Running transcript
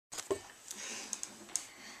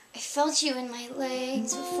felt you in my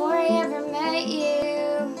legs before I ever met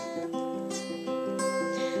you.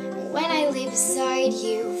 When I lay beside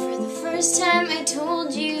you for the first time, I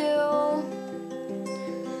told you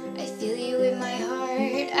I feel you in my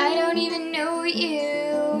heart, I don't even know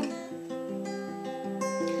you.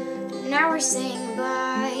 Now we're saying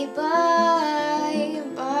bye, bye,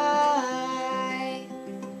 bye.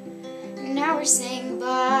 Now we're saying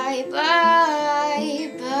bye,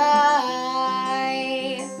 bye, bye.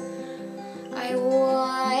 I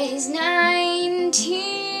was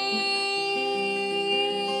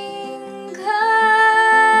 19,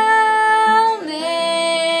 call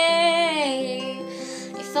me.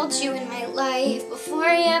 I felt you in my life before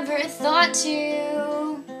I ever thought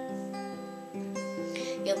to.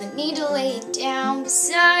 Feel the need to lay it down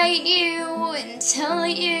beside you and tell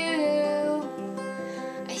you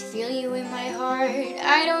I feel you in my heart,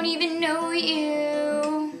 I don't even know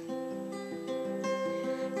you.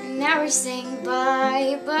 And now we're saying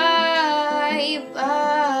bye, bye,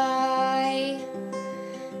 bye.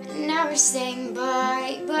 And now we're saying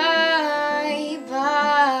bye, bye,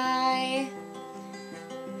 bye.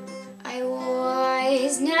 I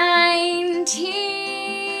was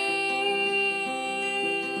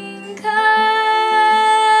 19,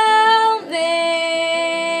 call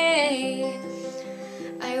me.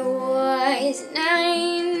 I was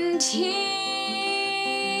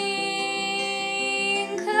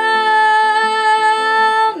 19,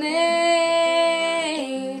 call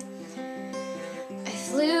me. I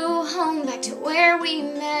flew home back to where we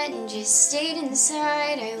met and just stayed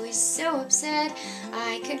inside. I was so upset,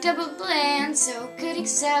 I cooked up a plan so could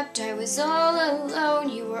accept I was all alone,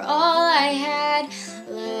 you were all I had.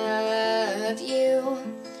 Love you,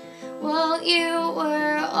 well you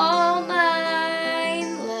were all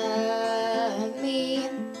mine. Love me,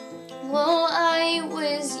 well I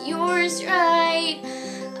was yours, right?